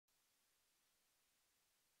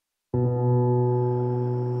They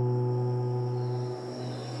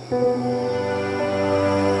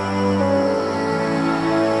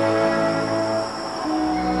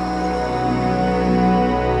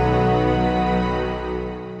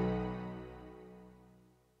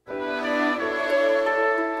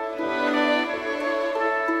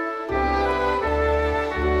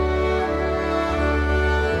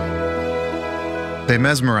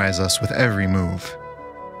mesmerize us with every move.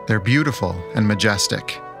 They're beautiful and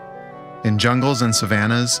majestic. In jungles and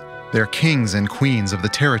savannas, they're kings and queens of the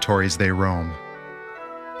territories they roam.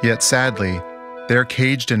 Yet sadly, they're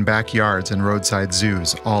caged in backyards and roadside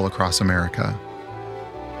zoos all across America.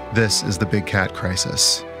 This is the big cat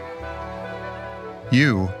crisis.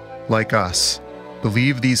 You, like us,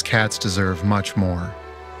 believe these cats deserve much more.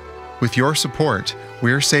 With your support,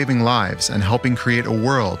 we're saving lives and helping create a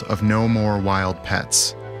world of no more wild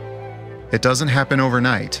pets. It doesn't happen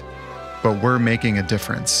overnight, but we're making a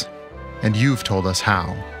difference. And you've told us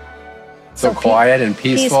how. So quiet and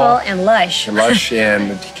peaceful. Peaceful and lush.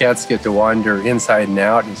 And cats get to wander inside and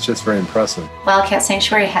out. It's just very impressive. Wildcat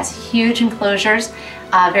Sanctuary has huge enclosures,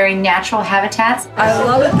 very natural habitats. I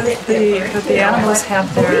love it that the animals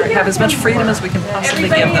have as much freedom as we can possibly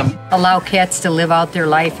give them. Allow cats to live out their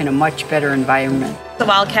life in a much better environment. The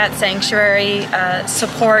Wildcat Sanctuary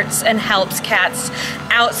supports and helps cats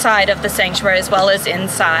outside of the sanctuary as well as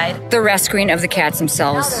inside. The rescuing of the cats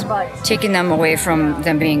themselves, taking them away from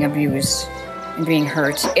them being abused and being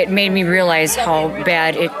hurt. It made me realize how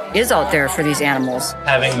bad it is out there for these animals.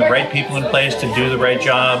 Having the right people in place to do the right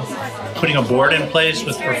job, putting a board in place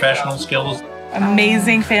with professional skills.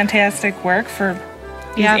 Amazing, fantastic work for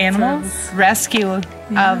these animals. Rescue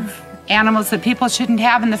of animals that people shouldn't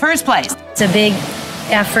have in the first place. It's a big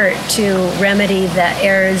effort to remedy the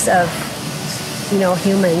errors of,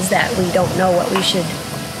 humans that we don't know what we should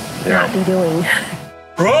not be doing.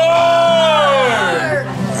 Roar!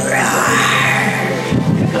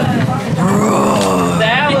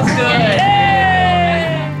 That was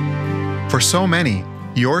good. For so many,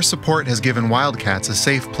 your support has given wildcats a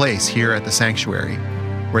safe place here at the sanctuary,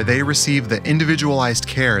 where they receive the individualized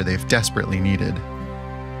care they've desperately needed.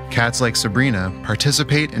 Cats like Sabrina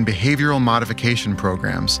participate in behavioral modification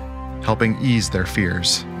programs, helping ease their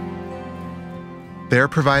fears. They're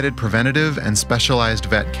provided preventative and specialized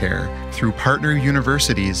vet care through partner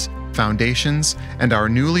universities, foundations, and our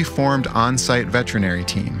newly formed on-site veterinary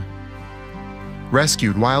team.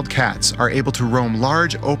 Rescued wild cats are able to roam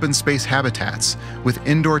large open space habitats with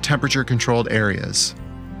indoor temperature-controlled areas.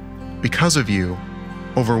 Because of you,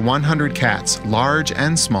 over 100 cats, large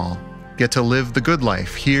and small, get to live the good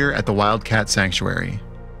life here at the Wildcat Sanctuary.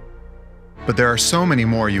 But there are so many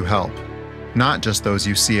more you help, not just those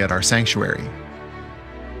you see at our sanctuary.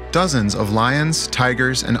 Dozens of lions,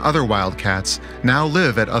 tigers, and other wildcats now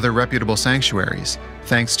live at other reputable sanctuaries,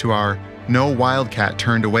 thanks to our No Wildcat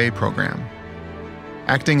Turned Away program.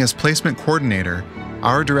 Acting as placement coordinator,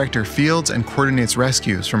 our director fields and coordinates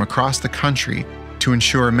rescues from across the country to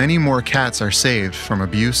ensure many more cats are saved from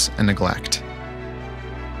abuse and neglect.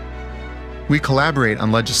 We collaborate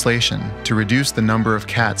on legislation to reduce the number of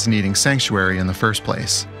cats needing sanctuary in the first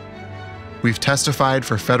place. We've testified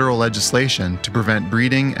for federal legislation to prevent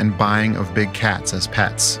breeding and buying of big cats as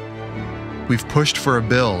pets. We've pushed for a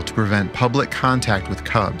bill to prevent public contact with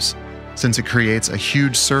cubs, since it creates a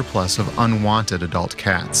huge surplus of unwanted adult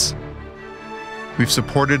cats. We've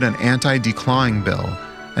supported an anti-declawing bill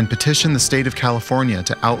and petitioned the state of California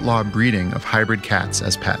to outlaw breeding of hybrid cats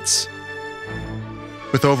as pets.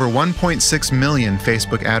 With over 1.6 million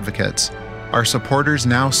Facebook advocates, our supporters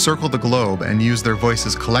now circle the globe and use their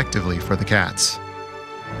voices collectively for the cats.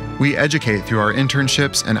 We educate through our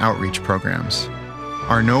internships and outreach programs.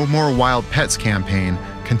 Our No More Wild Pets campaign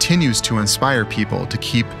continues to inspire people to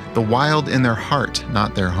keep the wild in their heart,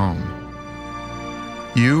 not their home.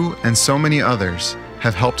 You and so many others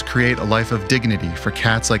have helped create a life of dignity for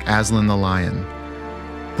cats like Aslan the lion.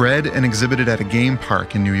 Bred and exhibited at a game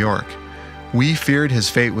park in New York, we feared his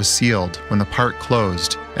fate was sealed when the park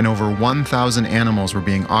closed and over 1,000 animals were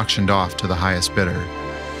being auctioned off to the highest bidder.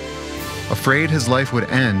 Afraid his life would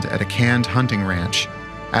end at a canned hunting ranch,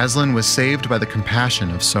 Aslan was saved by the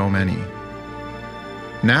compassion of so many.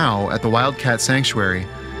 Now, at the Wildcat Sanctuary,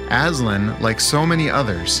 Aslan, like so many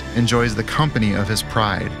others, enjoys the company of his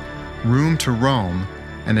pride, room to roam,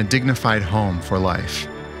 and a dignified home for life.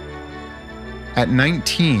 At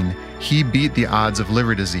 19, he beat the odds of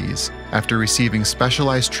liver disease after receiving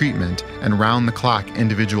specialized treatment and round-the-clock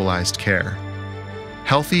individualized care.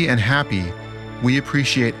 Healthy and happy, we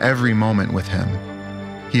appreciate every moment with him.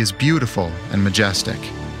 He is beautiful and majestic.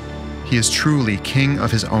 He is truly king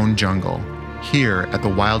of his own jungle, here at the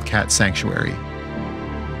Wildcat Sanctuary.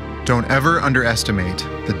 Don't ever underestimate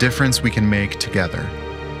the difference we can make together.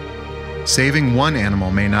 Saving one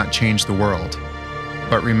animal may not change the world,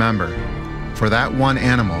 but remember, for that one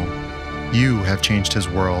animal, you have changed his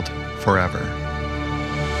world forever.